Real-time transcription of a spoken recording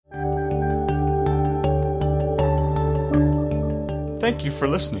Thank you for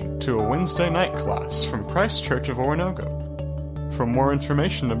listening to a Wednesday night class from Christ Church of Oronogo. For more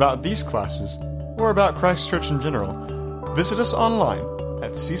information about these classes, or about Christ Church in general, visit us online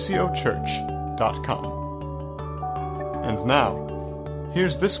at ccochurch.com. And now,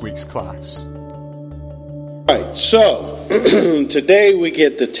 here's this week's class. All right, so today we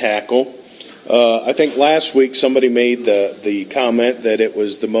get to tackle, I think last week somebody made the comment that it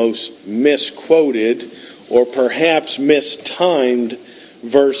was the most misquoted or perhaps mistimed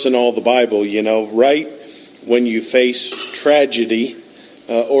verse in all the Bible. You know, right when you face tragedy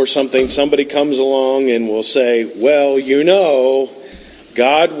or something, somebody comes along and will say, well, you know,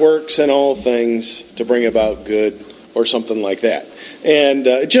 God works in all things to bring about good, or something like that. And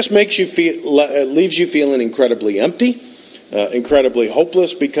it just makes you leaves you feeling incredibly empty, incredibly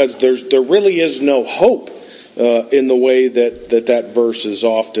hopeless, because there really is no hope in the way that verse is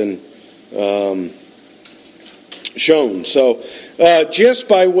often shown. So just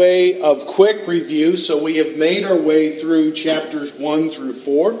by way of quick review, so we have made our way through chapters 1 through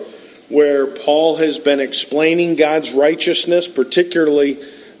 4, where Paul has been explaining God's righteousness, particularly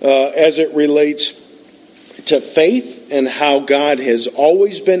as it relates to faith, and how God has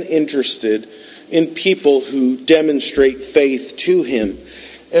always been interested in people who demonstrate faith to Him.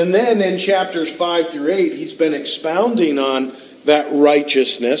 And then in chapters 5 through 8, he's been expounding on that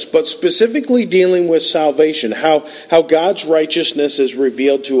righteousness, but specifically dealing with salvation, how God's righteousness is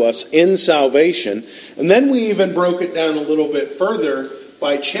revealed to us in salvation. And then we even broke it down a little bit further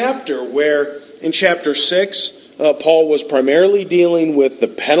by chapter, where in chapter 6, Paul was primarily dealing with the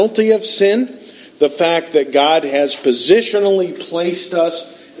penalty of sin, the fact that God has positionally placed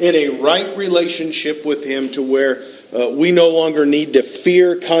us in a right relationship with Him to where we no longer need to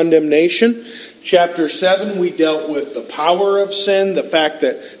fear condemnation. Chapter 7, we dealt with the power of sin, the fact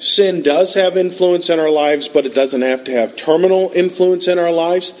that sin does have influence in our lives, but it doesn't have to have terminal influence in our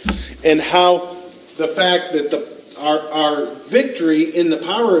lives, and how the fact that our victory in the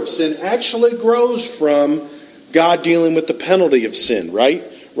power of sin actually grows from God dealing with the penalty of sin, right?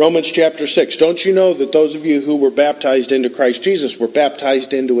 Romans chapter 6, don't you know that those of you who were baptized into Christ Jesus were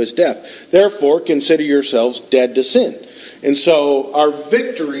baptized into His death? Therefore, consider yourselves dead to sin. And so our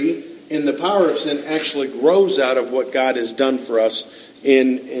victory in the power of sin actually grows out of what God has done for us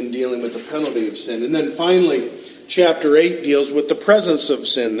in dealing with the penalty of sin. And then finally, chapter 8 deals with the presence of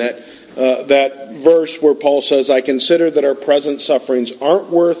sin. That verse where Paul says, I consider that our present sufferings aren't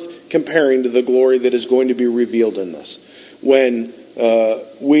worth comparing to the glory that is going to be revealed in us, when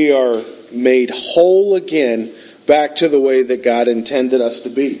we are made whole again back to the way that God intended us to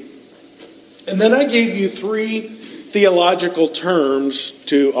be. And then I gave you 3 theological terms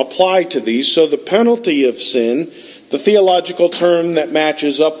to apply to these. So the penalty of sin, the theological term that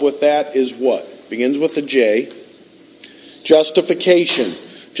matches up with that is what? Begins with a J. Justification.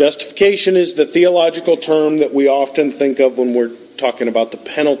 Justification is the theological term that we often think of when we're talking about the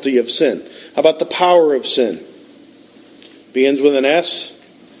penalty of sin. How about the power of sin? Begins with an S.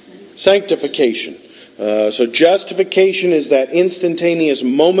 Sanctification. So justification is that instantaneous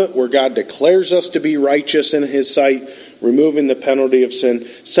moment where God declares us to be righteous in His sight, removing the penalty of sin.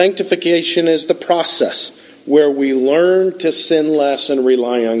 Sanctification is the process where we learn to sin less and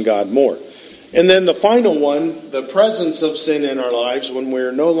rely on God more. And then the final one, the presence of sin in our lives when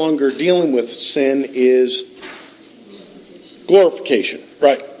we're no longer dealing with sin, is glorification.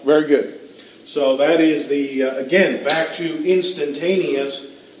 Right, very good. So that is again, back to instantaneous.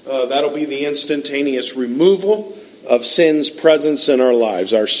 That'll be the instantaneous removal of sin's presence in our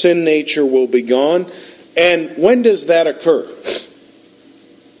lives. Our sin nature will be gone. And when does that occur?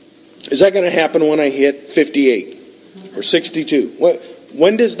 Is that going to happen when I hit 58 or 62?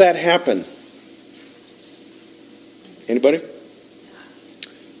 When does that happen? Anybody?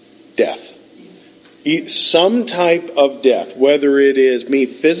 Death. Some type of death, whether it is me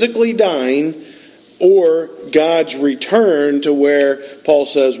physically dying or God's return to where Paul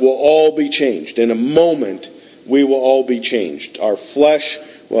says we'll all be changed. In a moment, we will all be changed. Our flesh,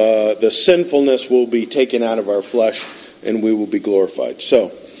 the sinfulness will be taken out of our flesh, and we will be glorified.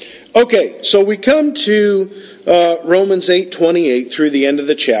 So we come to Romans 8:28 through the end of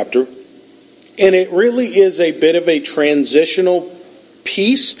the chapter, and it really is a bit of a transitional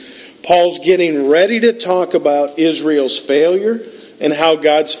piece. Paul's getting ready to talk about Israel's failure and how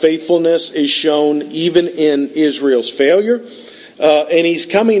God's faithfulness is shown even in Israel's failure. And he's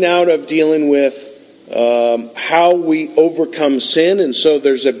coming out of dealing with how we overcome sin. And so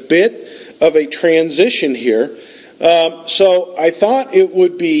there's a bit of a transition here. So I thought it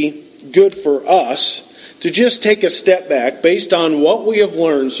would be good for us to just take a step back based on what we have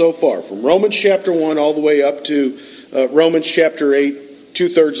learned so far, from Romans chapter 1 all the way up to Romans chapter 8,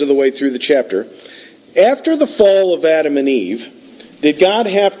 2/3 of the way through the chapter. After the fall of Adam and Eve, did God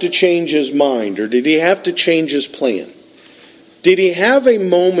have to change his mind, or did he have to change his plan? Did he have a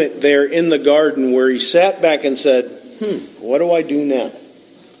moment there in the garden where he sat back and said, what do I do now?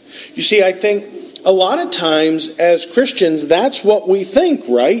 You see, I think a lot of times as Christians, that's what we think,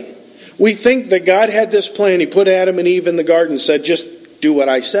 right? We think that God had this plan. He put Adam and Eve in the garden and said, just do what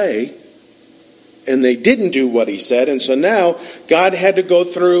I say. And they didn't do what he said. And so now God had to go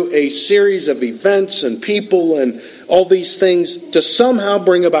through a series of events and people and all these things to somehow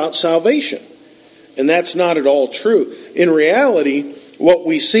bring about salvation. And that's not at all true. In reality, what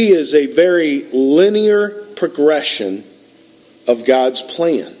we see is a very linear progression of God's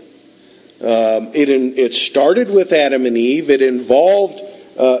plan. It started with Adam and Eve. It involved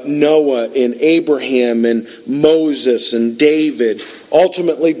Noah and Abraham and Moses and David,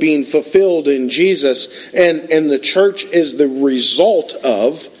 ultimately being fulfilled in Jesus. And the church is the result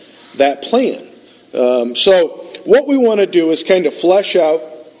of that plan. So what we want to do is kind of flesh out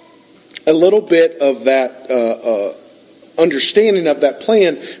a little bit of that understanding of that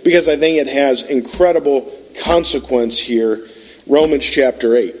plan, because I think it has incredible consequence here. Romans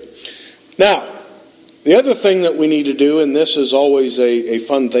chapter 8. Now, the other thing that we need to do, and this is always a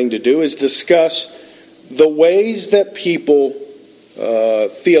fun thing to do, is discuss the ways that people,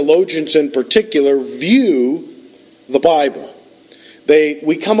 theologians in particular, view the Bible.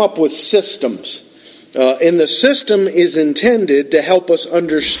 We come up with systems. And the system is intended to help us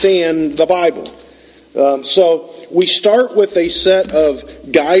understand the Bible. So we start with a set of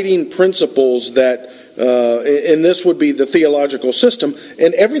guiding principles that, and this would be the theological system,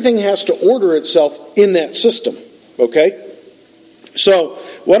 and everything has to order itself in that system. Okay? So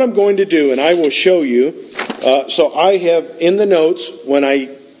what I'm going to do, and I will show you, so I have in the notes, when I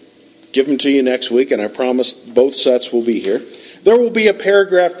give them to you next week, and I promise both sets will be here, there will be a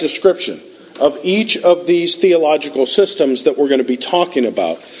paragraph description of each of these theological systems that we're going to be talking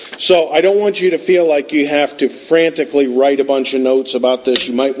about. So I don't want you to feel like you have to frantically write a bunch of notes about this.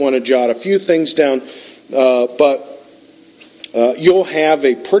 You might want to jot a few things down, but you'll have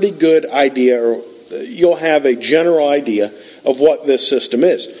a pretty good idea, or you'll have a general idea of what this system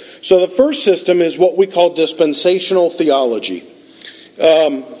is. So the first system is what we call dispensational theology.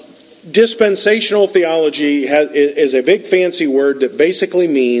 Dispensational theology is a big fancy word that basically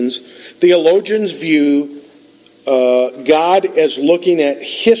means theologians view God as looking at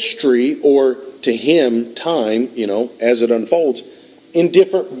history, or to him, time, as it unfolds, in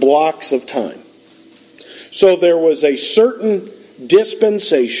different blocks of time. So there was a certain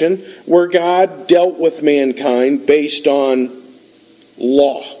dispensation where God dealt with mankind based on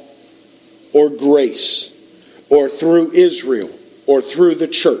law, or grace, or through Israel, or through the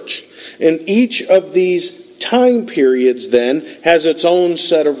church. And each of these time periods then has its own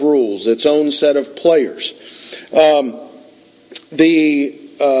set of rules, its own set of players.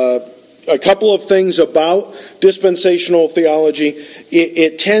 A couple of things about dispensational theology: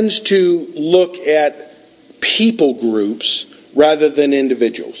 it tends to look at people groups rather than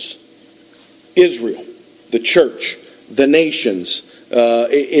individuals. Israel, the church, the nations.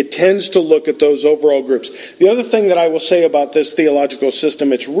 It tends to look at those overall groups. The other thing that I will say about this theological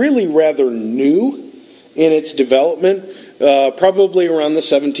system, it's really rather new in its development. Probably around the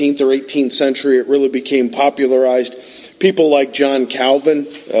 17th or 18th century, it really became popularized. People like John Calvin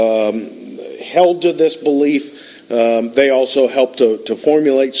held to this belief. They also helped to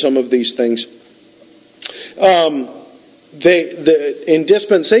formulate some of these things. In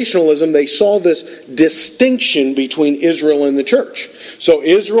dispensationalism, they saw this distinction between Israel and the church. So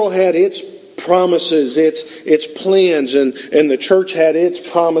Israel had its promises, its plans, and the church had its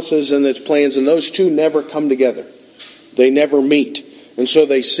promises and its plans, and those two never come together. They never meet. And so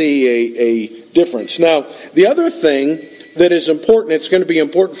they see a difference. Now, the other thing that is important, it's going to be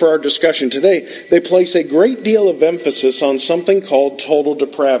important for our discussion today, they place a great deal of emphasis on something called total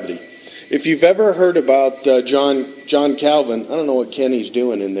depravity. If you've ever heard about John Calvin, I don't know what Kenny's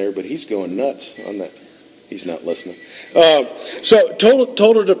doing in there, but he's going nuts on that. He's not listening. So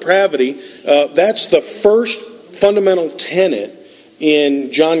total depravity, that's the first fundamental tenet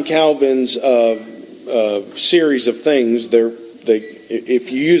in John Calvin's series of things.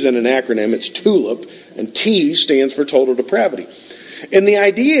 If you use an acronym, it's TULIP, and T stands for total depravity. And the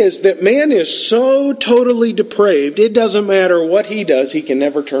idea is that man is so totally depraved, it doesn't matter what he does, he can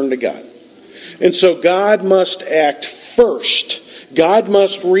never turn to God. And so God must act first. God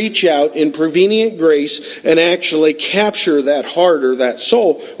must reach out in prevenient grace and actually capture that heart or that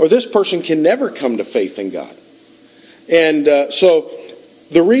soul, or this person can never come to faith in God. And so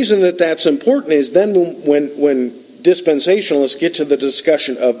the reason that that's important is then when dispensationalists get to the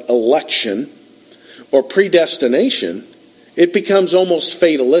discussion of election or predestination, it becomes almost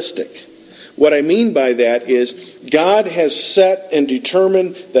fatalistic. What I mean by that is God has set and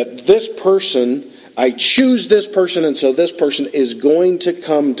determined that this person, I choose this person, and so this person is going to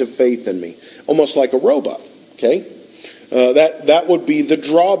come to faith in me. Almost like a robot. Okay? That would be the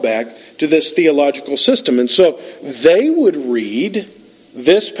drawback to this theological system. And so they would read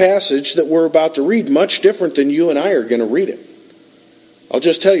this passage that we're about to read much different than you and I are going to read it. I'll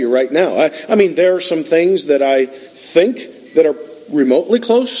just tell you right now. I mean, there are some things that I think that are remotely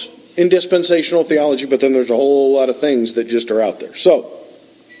close in dispensational theology, but then there's a whole lot of things that just are out there. So,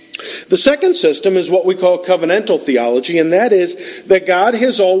 the second system is what we call covenantal theology, and that is that God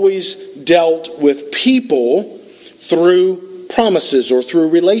has always dealt with people through promises or through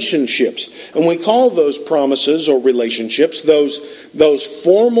relationships. And we call those promises or relationships, those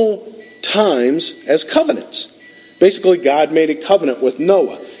formal times, as covenants. Basically, God made a covenant with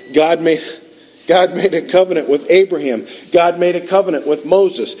Noah. God made a covenant with Abraham. God made a covenant with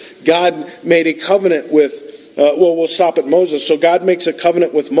Moses. God made a covenant with, we'll stop at Moses. So God makes a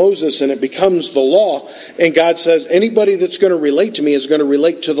covenant with Moses and it becomes the law. And God says, anybody that's going to relate to me is going to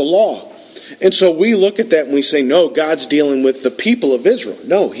relate to the law. And so we look at that and we say, no, God's dealing with the people of Israel.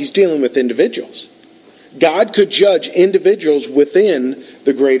 No, He's dealing with individuals. God could judge individuals within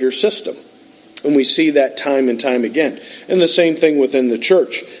the greater system. And we see that time and time again. And the same thing within the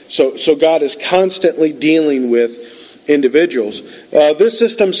church. So God is constantly dealing with individuals. This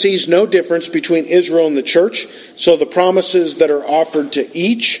system sees no difference between Israel and the church. So the promises that are offered to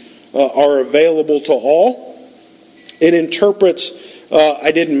each are available to all. It interprets,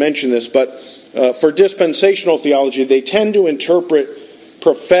 I didn't mention this, but for dispensational theology, they tend to interpret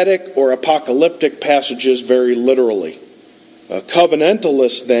prophetic or apocalyptic passages very literally.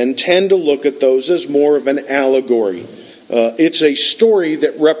 Covenantalists then tend to look at those as more of an allegory. It's a story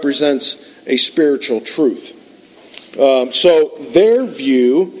that represents a spiritual truth. So their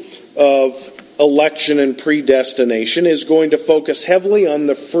view of election and predestination is going to focus heavily on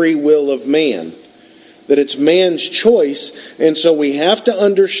the free will of man. That it's man's choice, and so we have to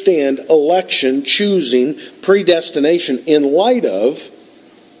understand election, choosing, predestination in light of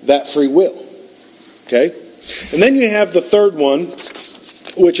that free will. Okay? And then you have the third one,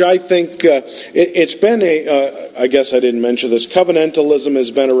 which I think it's been I guess I didn't mention this, covenantalism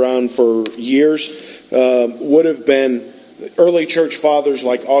has been around for years. Would have been early church fathers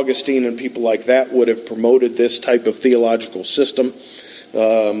like Augustine and people like that would have promoted this type of theological system.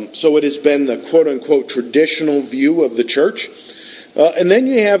 So it has been the quote-unquote traditional view of the church. And then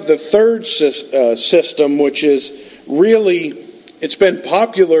you have the third system, which is really, it's been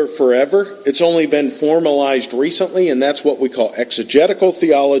popular forever. It's only been formalized recently, and that's what we call exegetical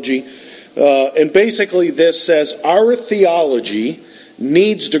theology. And basically this says our theology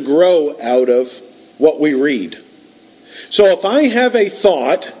needs to grow out of what we read. So if I have a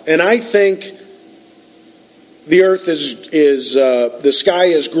thought, and I think the earth the sky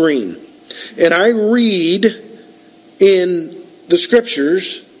is green, and I read in the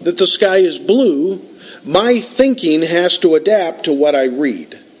scriptures that the sky is blue, my thinking has to adapt to what I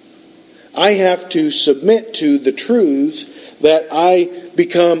read. I have to submit to the truths that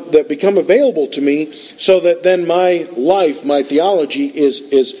become available to me, so that then my life, my theology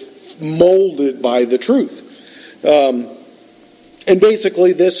is molded by the truth. And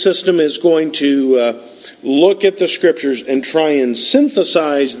basically this system is going to look at the scriptures and try and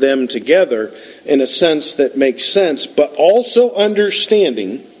synthesize them together in a sense that makes sense, but also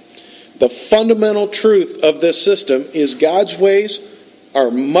understanding the fundamental truth of this system is God's ways are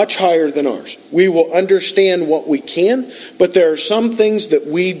much higher than ours. We will understand what we can, but there are some things that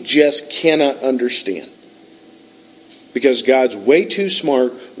we just cannot understand. Because God's way too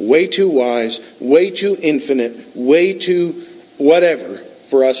smart, way too wise, way too infinite, way too whatever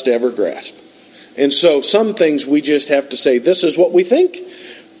for us to ever grasp. And so some things we just have to say, this is what we think,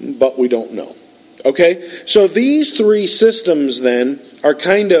 but we don't know. Okay? So these three systems then are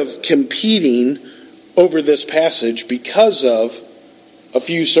kind of competing over this passage because of a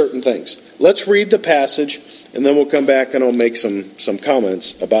few certain things. Let's read the passage, and then we'll come back and I'll make some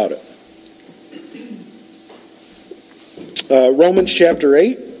comments about it. Romans chapter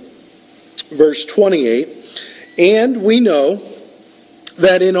 8, verse 28. And we know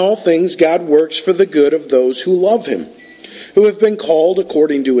that in all things God works for the good of those who love Him, who have been called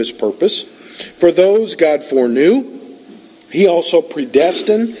according to His purpose. For those God foreknew, He also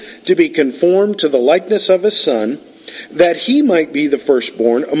predestined to be conformed to the likeness of His Son, that He might be the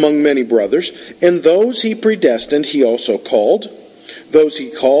firstborn among many brothers. And those He predestined, He also called. Those He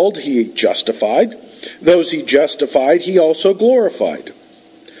called, He justified. Those he justified, he also glorified.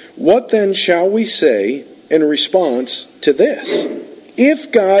 What then shall we say in response to this?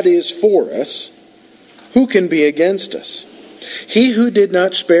 If God is for us, who can be against us? He who did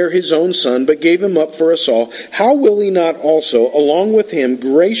not spare his own Son, but gave him up for us all, how will he not also, along with him,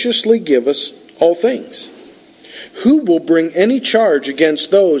 graciously give us all things? Who will bring any charge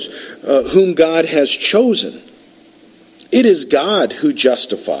against those whom God has chosen? It is God who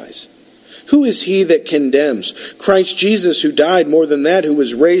justifies. Who is he that condemns? Christ Jesus, who died, more than that, who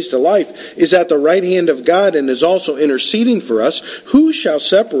was raised to life, is at the right hand of God and is also interceding for us. Who shall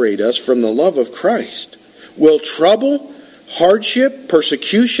separate us from the love of Christ? Will trouble, hardship,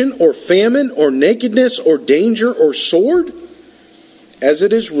 persecution, or famine, or nakedness, or danger, or sword? As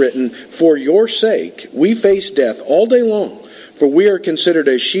it is written, for your sake we face death all day long, for we are considered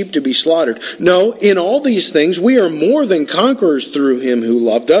as sheep to be slaughtered. No, in all these things we are more than conquerors through him who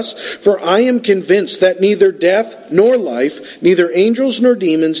loved us. For I am convinced that neither death nor life, neither angels nor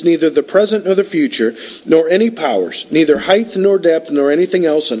demons, neither the present nor the future, nor any powers, neither height nor depth, nor anything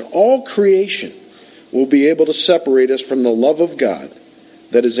else in all creation will be able to separate us from the love of God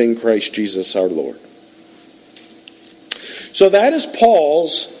that is in Christ Jesus our Lord. So that is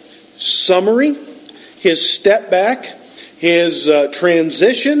Paul's summary, his step back, his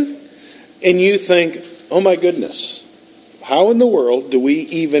transition, and you think, oh my goodness, how in the world do we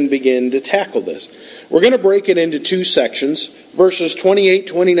even begin to tackle this? We're going to break it into two sections, verses 28,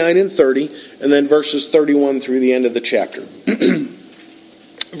 29, and 30, and then verses 31 through the end of the chapter.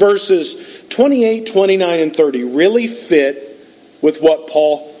 Verses 28, 29, and 30 really fit with what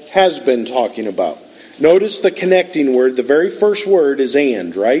Paul has been talking about. Notice the connecting word. The very first word is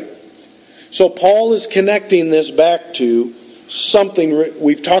and, right? So Paul is connecting this back to something.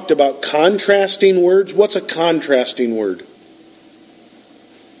 We've talked about contrasting words. What's a contrasting word?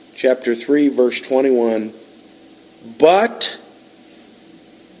 Chapter 3, verse 21. But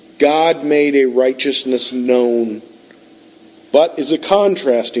God made a righteousness known. But is a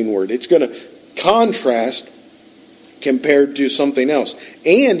contrasting word. It's going to contrast compared to something else.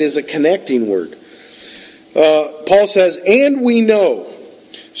 And is a connecting word. Paul says, and we know.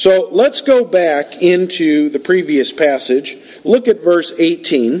 So let's go back into the previous passage. Look at verse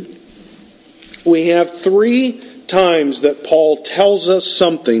 18. We have 3 times that Paul tells us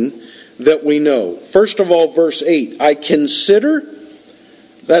something that we know. First of all, verse 8. I consider,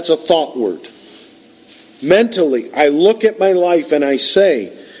 that's a thought word. Mentally, I look at my life and I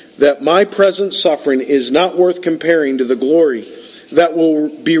say that my present suffering is not worth comparing to the glory that will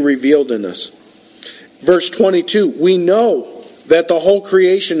be revealed in us. Verse 22, we know that the whole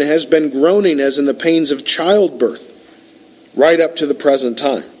creation has been groaning as in the pains of childbirth, right up to the present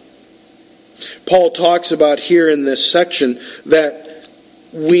time. Paul talks about here in this section that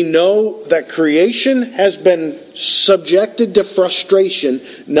we know that creation has been subjected to frustration,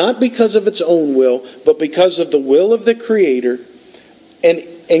 not because of its own will, but because of the will of the Creator.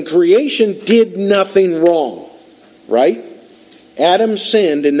 And creation did nothing wrong, right? Adam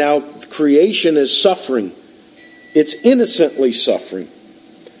sinned, and now creation is suffering. It's innocently suffering.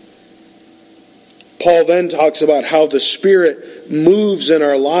 Paul then talks about how the Spirit moves in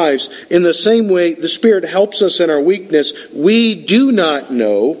our lives. In the same way, the Spirit helps us in our weakness. We do not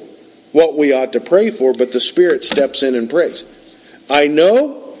know what we ought to pray for, but the Spirit steps in and prays. I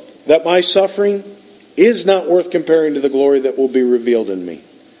know that my suffering is not worth comparing to the glory that will be revealed in me.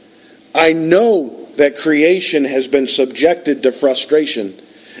 I know that creation has been subjected to frustration.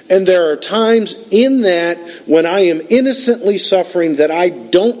 And there are times in that when I am innocently suffering that I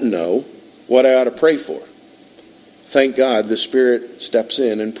don't know what I ought to pray for. Thank God the Spirit steps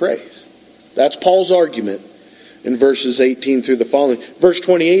in and prays. That's Paul's argument in verses 18 through the following. Verse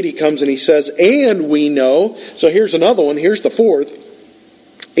 28 he comes and he says, and we know. So here's another one. Here's the fourth.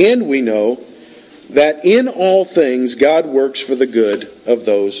 And we know that in all things God works for the good of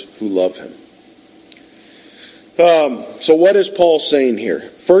those who love him. So what is Paul saying here?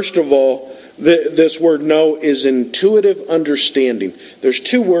 First of all, this word know is intuitive understanding. There's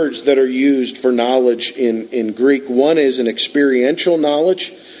 2 words that are used for knowledge in Greek. One is an experiential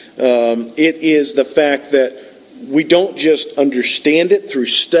knowledge. It is the fact that we don't just understand it through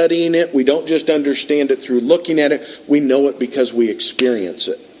studying it. We don't just understand it through looking at it. We know it because we experience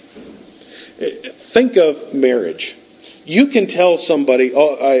it. Think of marriage. You can tell somebody,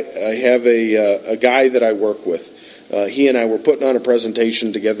 I have a guy that I work with. He and I were putting on a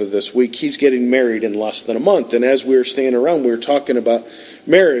presentation together this week. He's getting married in less than a month. And as we were standing around, we were talking about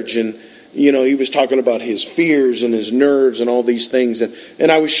marriage. And, you know, he was talking about his fears and his nerves and all these things.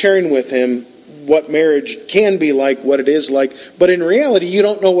 And I was sharing with him what marriage can be like, what it is like. But in reality, you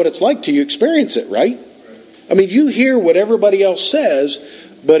don't know what it's like till you experience it, right? I mean, you hear what everybody else says,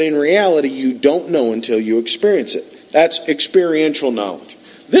 but in reality, you don't know until you experience it. That's experiential knowledge.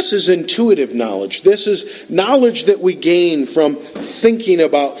 This is intuitive knowledge. This is knowledge that we gain from thinking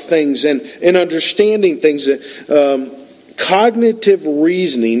about things and understanding things. Cognitive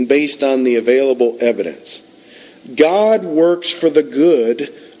reasoning based on the available evidence. God works for the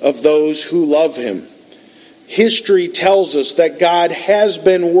good of those who love Him. History tells us that God has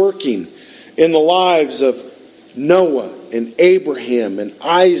been working in the lives of Noah and Abraham and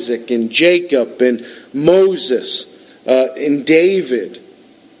Isaac and Jacob and Moses and David.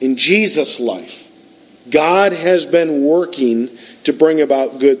 In Jesus' life, God has been working to bring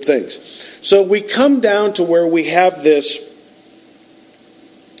about good things. So we come down to where we have this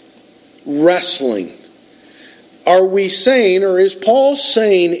wrestling. Are we saying, or is Paul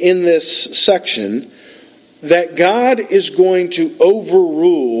saying in this section, that God is going to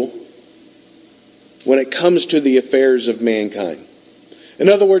overrule when it comes to the affairs of mankind? In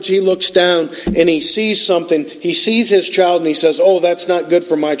other words, he looks down and he sees something. He sees his child and he says, oh, that's not good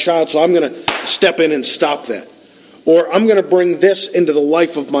for my child, so I'm going to step in and stop that. Or I'm going to bring this into the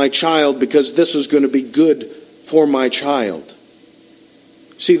life of my child because this is going to be good for my child.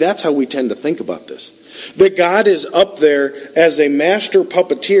 See, that's how we tend to think about this. That God is up there as a master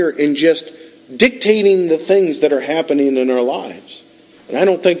puppeteer in just dictating the things that are happening in our lives. And I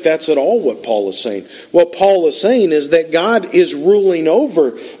don't think that's at all what Paul is saying. What Paul is saying is that God is ruling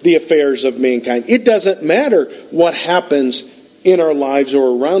over the affairs of mankind. It doesn't matter what happens in our lives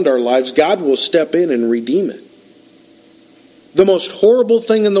or around our lives. God will step in and redeem it. The most horrible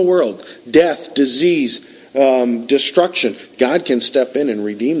thing in the world, death, disease, destruction, God can step in and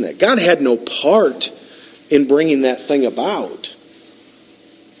redeem that. God had no part in bringing that thing about.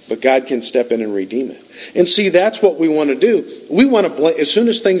 But God can step in and redeem it. And see, that's what we want to do. We want to blame. As soon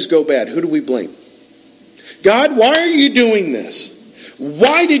as things go bad, who do we blame? God, why are you doing this?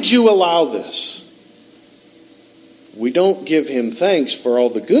 Why did you allow this? We don't give Him thanks for all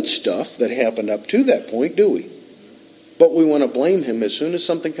the good stuff that happened up to that point, do we? But we want to blame Him as soon as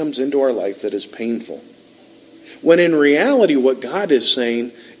something comes into our life that is painful. When in reality, what God is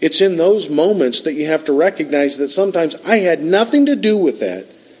saying, it's in those moments that you have to recognize that sometimes I had nothing to do with that.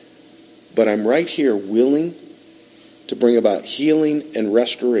 But I'm right here willing to bring about healing and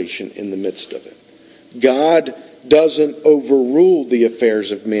restoration in the midst of it. God doesn't overrule the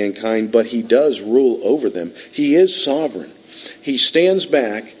affairs of mankind, but He does rule over them. He is sovereign. He stands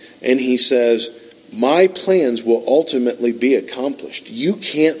back and He says, my plans will ultimately be accomplished. You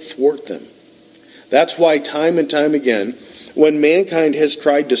can't thwart them. That's why time and time again, when mankind has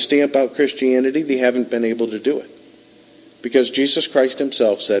tried to stamp out Christianity, they haven't been able to do it. Because Jesus Christ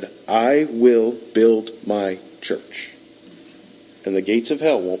Himself said, I will build my church, and the gates of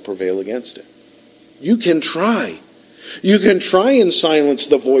hell won't prevail against it. You can try. You can try and silence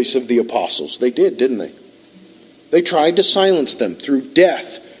the voice of the apostles. They did, didn't they? They tried to silence them through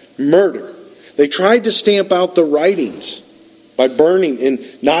death, murder. They tried to stamp out the writings by burning in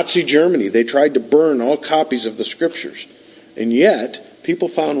Nazi Germany. They tried to burn all copies of the Scriptures. And yet, people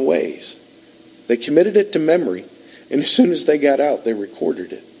found ways. They committed it to memory. And as soon as they got out, they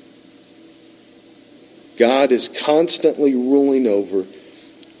recorded it. God is constantly ruling over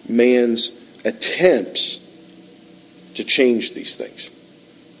man's attempts to change these things.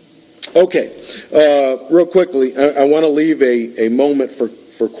 Okay, real quickly, I want to leave a moment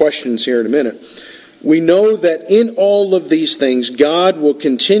for questions here in a minute. We know that in all of these things, God will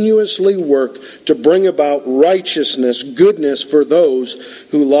continuously work to bring about righteousness, goodness for those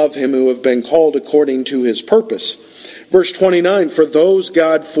who love Him, who have been called according to His purpose. Verse 29, for those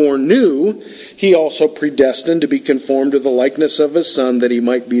God foreknew, He also predestined to be conformed to the likeness of His Son, that He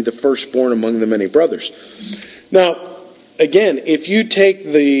might be the firstborn among the many brothers. Now, again, if you take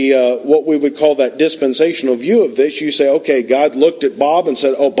the what we would call that dispensational view of this, you say, okay, God looked at Bob and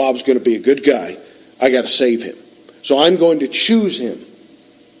said, oh, Bob's going to be a good guy. I got to save him. So I'm going to choose him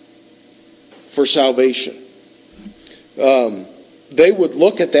for salvation. They would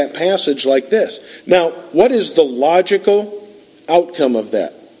look at that passage like this. Now, what is the logical outcome of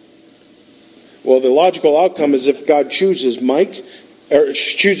that? Well, the logical outcome is if God chooses Mike, or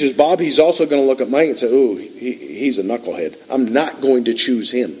chooses Bob, He's also going to look at Mike and say, oh, he's a knucklehead. I'm not going to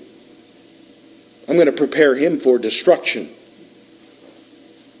choose him. I'm going to prepare him for destruction.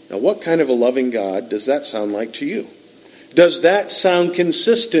 Now, what kind of a loving God does that sound like to you? Does that sound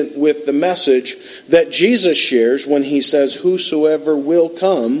consistent with the message that Jesus shares when He says, whosoever will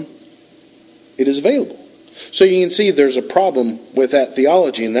come, it is available? So you can see there's a problem with that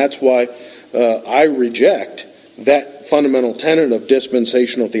theology, and that's why I reject that fundamental tenet of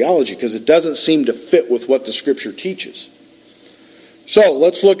dispensational theology because it doesn't seem to fit with what the Scripture teaches. So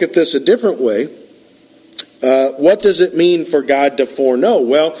let's look at this a different way. What does it mean for God to foreknow?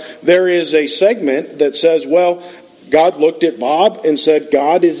 Well, there is a segment that says, well, God looked at Bob and said,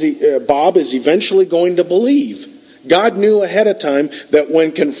 Bob is eventually going to believe. God knew ahead of time that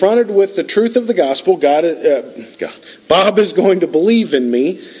when confronted with the truth of the gospel, Bob is going to believe in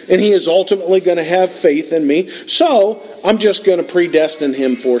me, and he is ultimately going to have faith in me. So I'm just going to predestine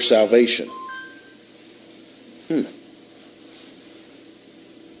him for salvation.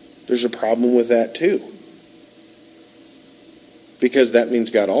 There's a problem with that too. Because that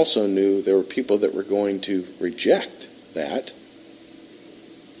means God also knew there were people that were going to reject that.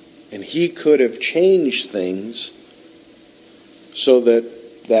 And he could have changed things so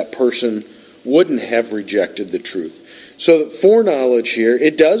that that person wouldn't have rejected the truth. So foreknowledge here,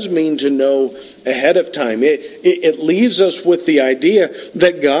 it does mean to know ahead of time. It leaves us with the idea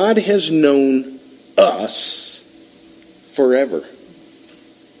that God has known us forever.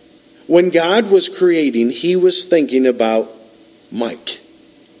 When God was creating, he was thinking about Mike.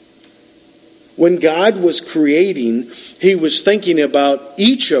 When God was creating, he was thinking about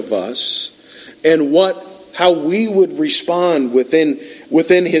each of us and how we would respond within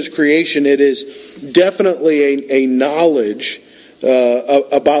his creation. It is definitely a knowledge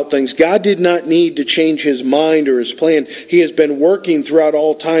about things. God did not need to change his mind or his plan. He has been working throughout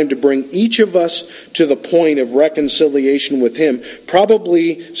all time to bring each of us to the point of reconciliation with him.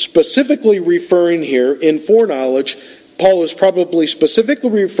 Probably specifically referring here in foreknowledge, Paul is probably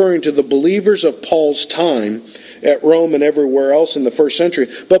specifically referring to the believers of Paul's time at Rome and everywhere else in the first century.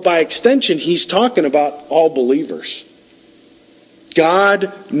 But by extension, he's talking about all believers.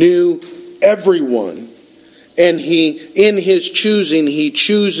 God knew everyone. And in his choosing, he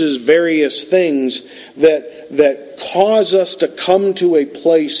chooses various things that cause us to come to a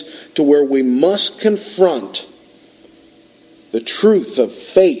place to where we must confront the truth of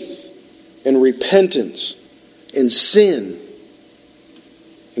faith and repentance and sin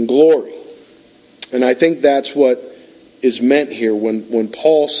and glory. And I think that's what is meant here when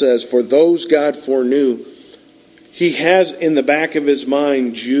Paul says, for those God foreknew, he has in the back of his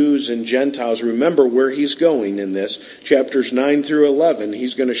mind Jews and Gentiles. Remember where he's going in this. Chapters 9 through 11.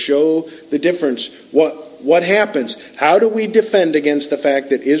 He's going to show the difference. What happens? How do we defend against the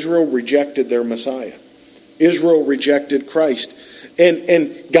fact that Israel rejected their Messiah? Israel rejected Christ.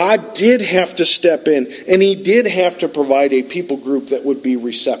 And God did have to step in. And he did have to provide a people group that would be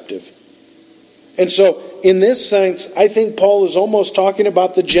receptive. And so, in this sense, I think Paul is almost talking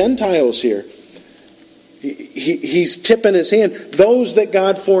about the Gentiles here. He's tipping his hand. Those that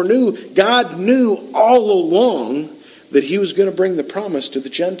God foreknew, God knew all along that he was going to bring the promise to the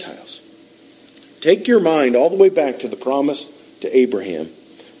Gentiles. Take your mind all the way back to the promise to Abraham.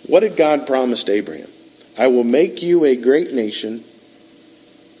 What did God promise to Abraham? I will make you a great nation.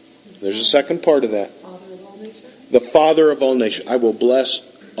 There's a second part of that. Father of all nations? The father of all nations. I will bless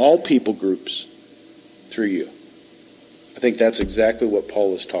all people groups through you. I think that's exactly what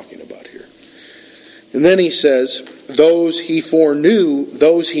Paul is talking about here. And then he says, those he foreknew,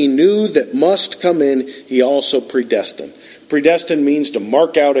 those he knew that must come in, he also predestined. Predestined means to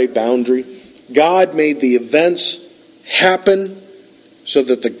mark out a boundary. God made the events happen so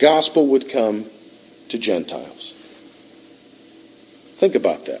that the gospel would come to Gentiles. Think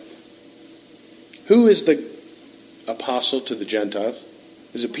about that. Who is the apostle to the Gentiles?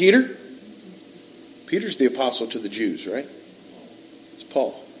 Is it Peter? Peter's the apostle to the Jews, right? It's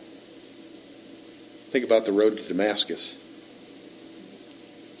Paul. Think about the road to Damascus.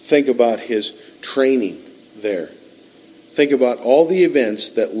 Think about his training there. Think about all the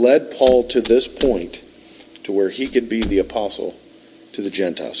events that led Paul to this point to where he could be the apostle to the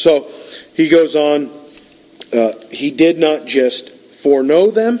Gentiles. So he goes on. He did not just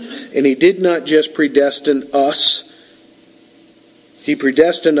foreknow them, and he did not just predestine us. He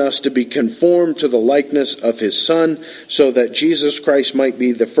predestined us to be conformed to the likeness of his Son, so that Jesus Christ might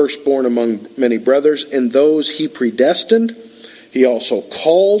be the firstborn among many brothers. And those he predestined, he also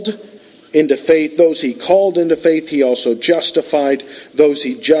called into faith. Those he called into faith, he also justified. Those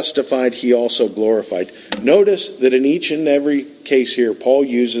he justified, he also glorified. Notice that in each and every case here, Paul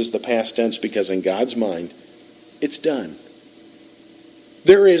uses the past tense because in God's mind, it's done.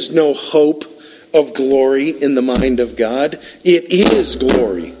 There is no hope of glory in the mind of God. It is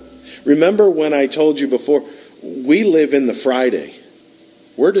glory. Remember when I told you before, we live in the Friday.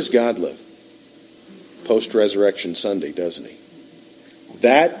 Where does God live? Post-resurrection Sunday, doesn't he?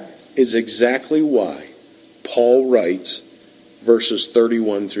 That is exactly why Paul writes verses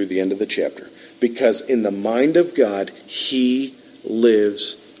 31 through the end of the chapter. Because in the mind of God, he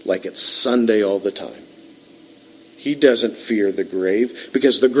lives like it's Sunday all the time. He doesn't fear the grave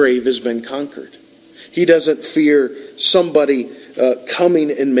because the grave has been conquered. He doesn't fear somebody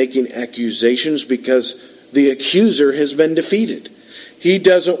coming and making accusations because the accuser has been defeated. He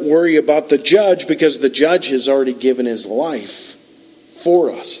doesn't worry about the judge because the judge has already given his life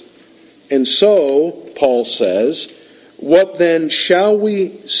for us. And so, Paul says, what then shall we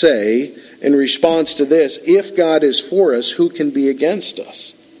say in response to this? If God is for us, who can be against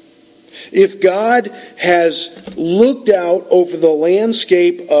us? If God has looked out over the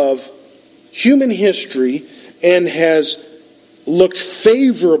landscape of human history and has looked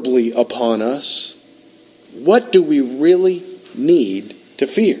favorably upon us, what do we really need to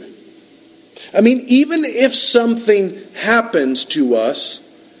fear? I mean, even if something happens to us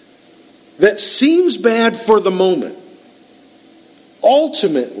that seems bad for the moment,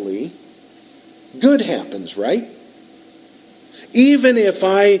 ultimately, good happens, right? Even if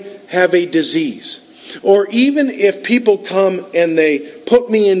I have a disease, or even if people come and they put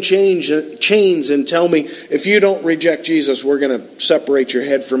me in chains and tell me, if you don't reject Jesus, we're going to separate your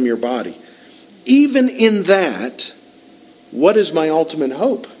head from your body. Even in that, what is my ultimate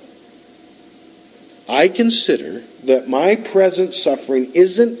hope? I consider that my present suffering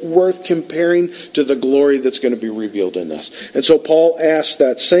isn't worth comparing to the glory that's going to be revealed in us. And so Paul asks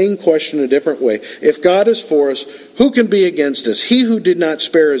that same question a different way. If God is for us, who can be against us? He who did not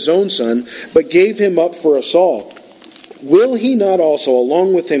spare his own son, but gave him up for us all, will he not also,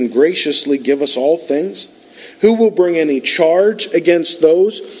 along with him, graciously give us all things? Who will bring any charge against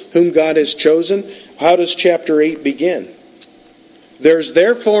those whom God has chosen? How does chapter 8 begin? There's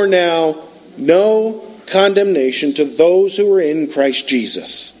therefore now no condemnation to those who are in Christ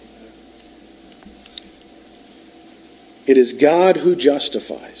Jesus. It is God who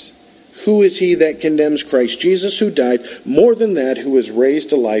justifies. Who is he that condemns? Christ Jesus, who died. More than that, who is raised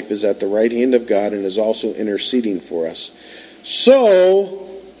to life, is at the right hand of God and is also interceding for us. So,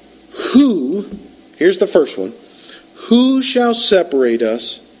 here's the first one. Who shall separate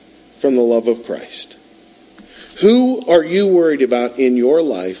us from the love of Christ? Who are you worried about in your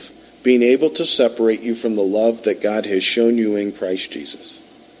life being able to separate you from the love that God has shown you in Christ Jesus?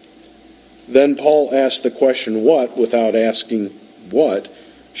 Then Paul asked the question, what, without asking what,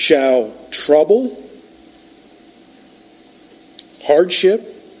 shall trouble, hardship,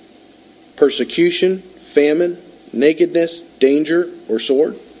 persecution, famine, nakedness, danger, or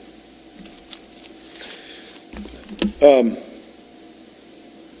sword?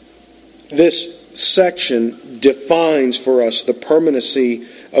 This section defines for us the permanency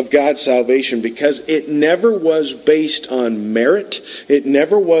of God's salvation because it never was based on merit. It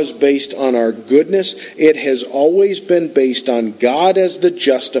never was based on our goodness. It has always been based on God as the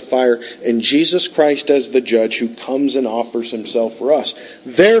justifier and Jesus Christ as the judge who comes and offers himself for us.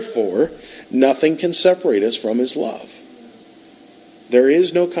 Therefore, nothing can separate us from his love. There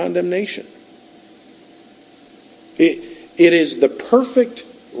is no condemnation. It is the perfect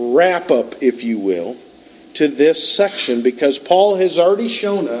wrap-up, if you will, to this section because Paul has already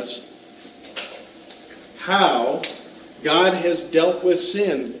shown us how God has dealt with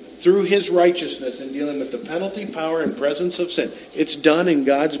sin through his righteousness in dealing with the penalty, power, and presence of sin. It's done in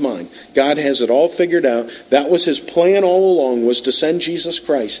God's mind. God has it all figured out. That was his plan all along, was to send Jesus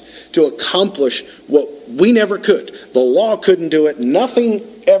Christ to accomplish what we never could. The law couldn't do it. Nothing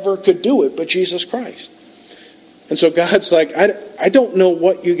ever could do it but Jesus Christ. And so God's like, I don't know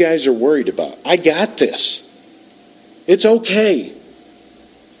what you guys are worried about. I got this. It's okay.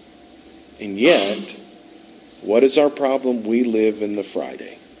 And yet, what is our problem? We live in the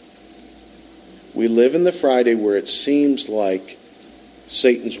Friday. We live in the Friday where it seems like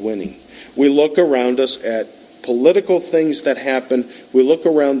Satan's winning. We look around us at political things that happen. We look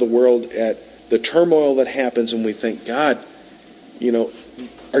around the world at the turmoil that happens and we think, God,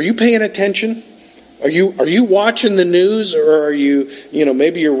 are you paying attention? Are you watching the news, or are you,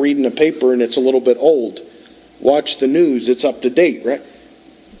 maybe you're reading a paper and it's a little bit old. Watch the news, it's up to date, right?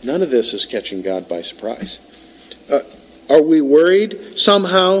 None of this is catching God by surprise. Are we worried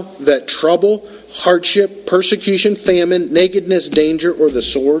somehow that trouble, hardship, persecution, famine, nakedness, danger, or the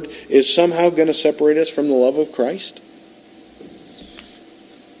sword is somehow going to separate us from the love of Christ?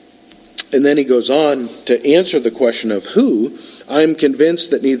 And then he goes on to answer the question of who. I am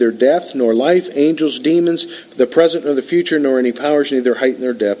convinced that neither death, nor life, angels, demons, the present nor the future, nor any powers, neither height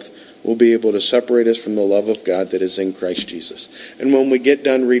nor depth, will be able to separate us from the love of God that is in Christ Jesus. And when we get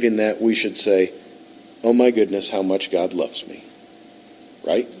done reading that, we should say, oh my goodness, how much God loves me.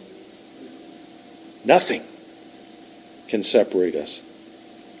 Right? Nothing can separate us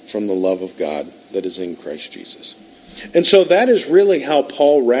from the love of God that is in Christ Jesus. And so that is really how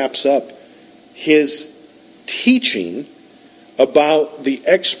Paul wraps up his teaching about the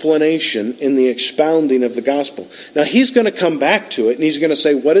explanation and the expounding of the gospel. Now he's going to come back to it and he's going to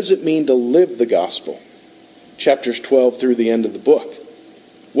say, what does it mean to live the gospel? Chapters 12 through the end of the book.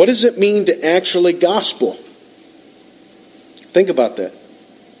 What does it mean to actually gospel? Think about that.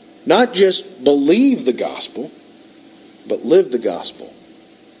 Not just believe the gospel, but live the gospel.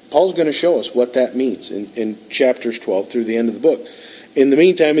 Paul's going to show us what that means in chapters 12 through the end of the book. In the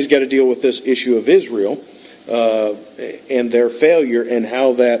meantime, he's got to deal with this issue of Israel and their failure and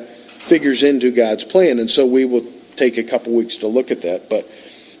how that figures into God's plan. And so we will take a couple weeks to look at that. But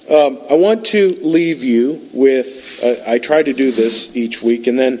I want to leave you with, I try to do this each week,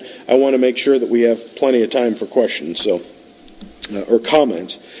 and then I want to make sure that we have plenty of time for questions or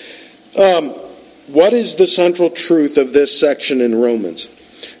comments. What is the central truth of this section in Romans?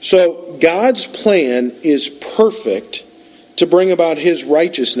 So God's plan is perfect to bring about His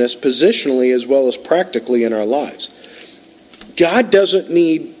righteousness positionally as well as practically in our lives. God doesn't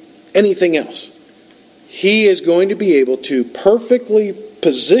need anything else. He is going to be able to perfectly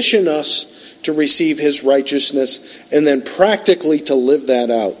position us to receive His righteousness and then practically to live that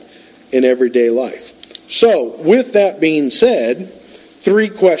out in everyday life. So, with that being said, 3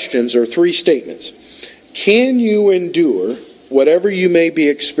 questions or 3 statements. Can you endure whatever you may be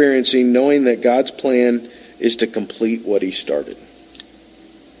experiencing, knowing that God's plan is to complete what He started?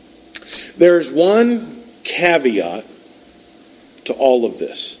 There's one caveat to all of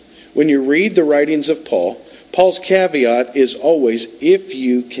this. When you read the writings of Paul, Paul's caveat is always, if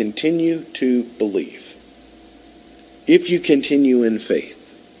you continue to believe. If you continue in faith.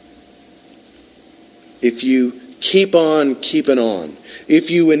 If you keep on keeping on. If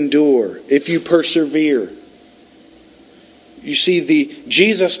you endure. If you persevere. You see,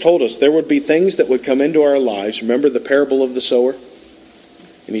 Jesus told us there would be things that would come into our lives. Remember the parable of the sower?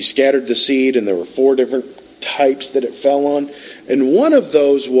 And he scattered the seed, and there were 4 different types that it fell on. And one of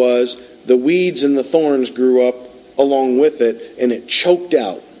those was the weeds and the thorns grew up along with it, and it choked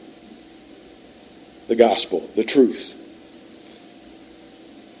out the gospel, the truth.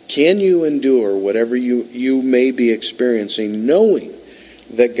 Can you endure whatever you may be experiencing, knowing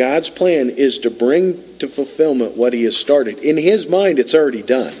that God's plan is to bring to fulfillment what He has started? In His mind, it's already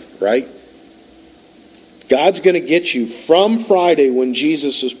done, right? God's going to get you from Friday when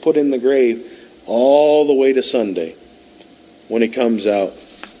Jesus is put in the grave all the way to Sunday when He comes out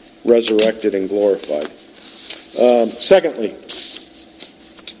resurrected and glorified. Secondly,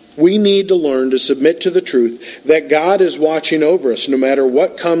 we need to learn to submit to the truth that God is watching over us no matter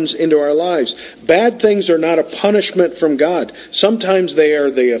what comes into our lives. Bad things are not a punishment from God. Sometimes they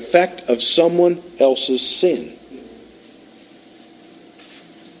are the effect of someone else's sin.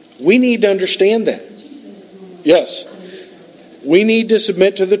 We need to understand that. Yes. We need to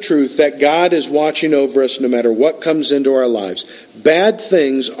submit to the truth that God is watching over us no matter what comes into our lives. Bad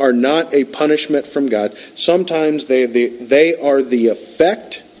things are not a punishment from God. Sometimes they are the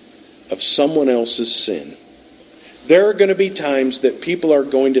effect of someone else's sin. There are going to be times that people are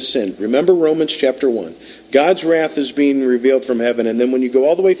going to sin. Remember Romans chapter 1. God's wrath is being revealed from heaven. And then when you go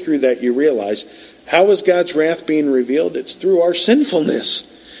all the way through that, you realize, how is God's wrath being revealed? It's through our sinfulness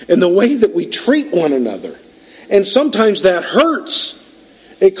and the way that we treat one another. And sometimes that hurts.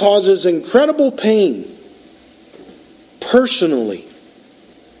 It causes incredible pain. Personally.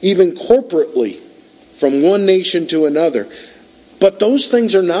 Even corporately. From one nation to another. But those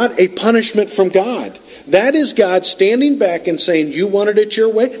things are not a punishment from God. That is God standing back and saying, you wanted it your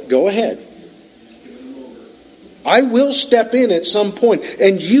way? Go ahead. I will step in at some point.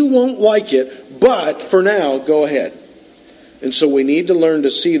 And you won't like it. But for now, go ahead. And so we need to learn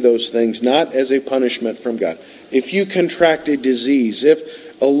to see those things not as a punishment from God. If you contract a disease,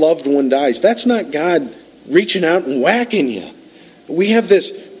 if a loved one dies, that's not God reaching out and whacking you. We have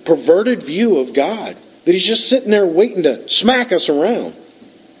this perverted view of God, that He's just sitting there waiting to smack us around.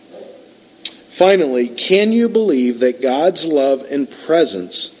 Finally, can you believe that God's love and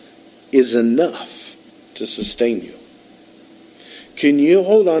presence is enough to sustain you? Can you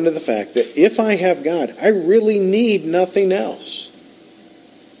hold on to the fact that if I have God, I really need nothing else?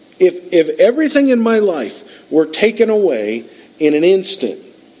 If everything in my life were taken away in an instant,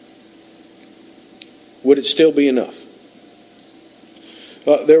 would it still be enough?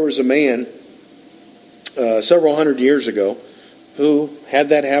 There was a man several hundred years ago who had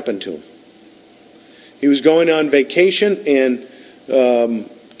that happen to him. He was going on vacation and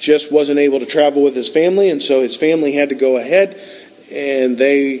just wasn't able to travel with his family, and so his family had to go ahead, and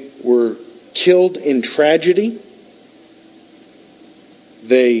they were killed in tragedy.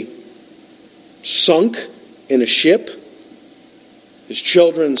 they sunk in a ship, his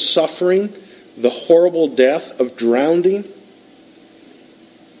children suffering the horrible death of drowning.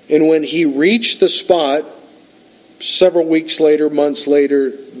 And when he reached the spot, several weeks later, months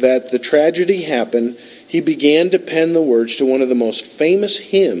later, that the tragedy happened, he began to pen the words to one of the most famous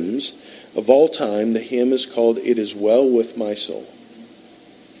hymns of all time. The hymn is called "It Is Well With My Soul."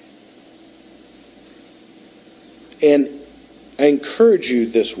 And I encourage you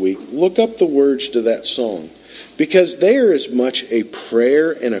this week, look up the words to that song, because they are as much a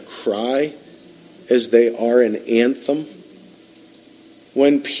prayer and a cry as they are an anthem.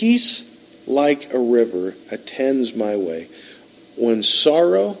 When peace like a river attends my way, when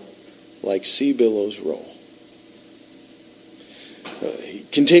sorrow like sea billows roll. He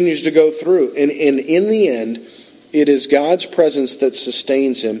continues to go through, and in the end, it is God's presence that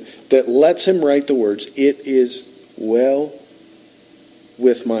sustains him, that lets him write the words, "It is well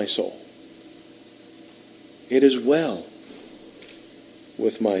with my soul." It is well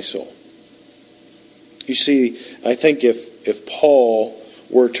with my soul. You see, I think if Paul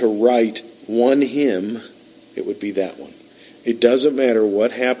were to write one hymn, it would be that one. It doesn't matter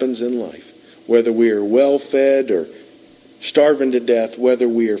what happens in life, whether we are well-fed or starving to death, whether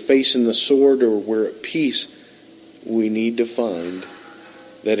we are facing the sword or we're at peace, we need to find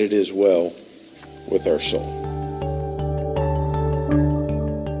that it is well with our soul.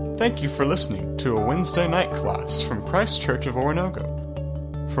 Thank you for listening to a Wednesday night class from Christ Church of Oronogo.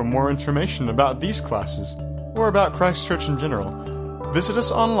 For more information about these classes or about Christ Church in general, visit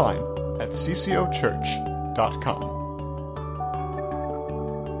us online at ccochurch.com.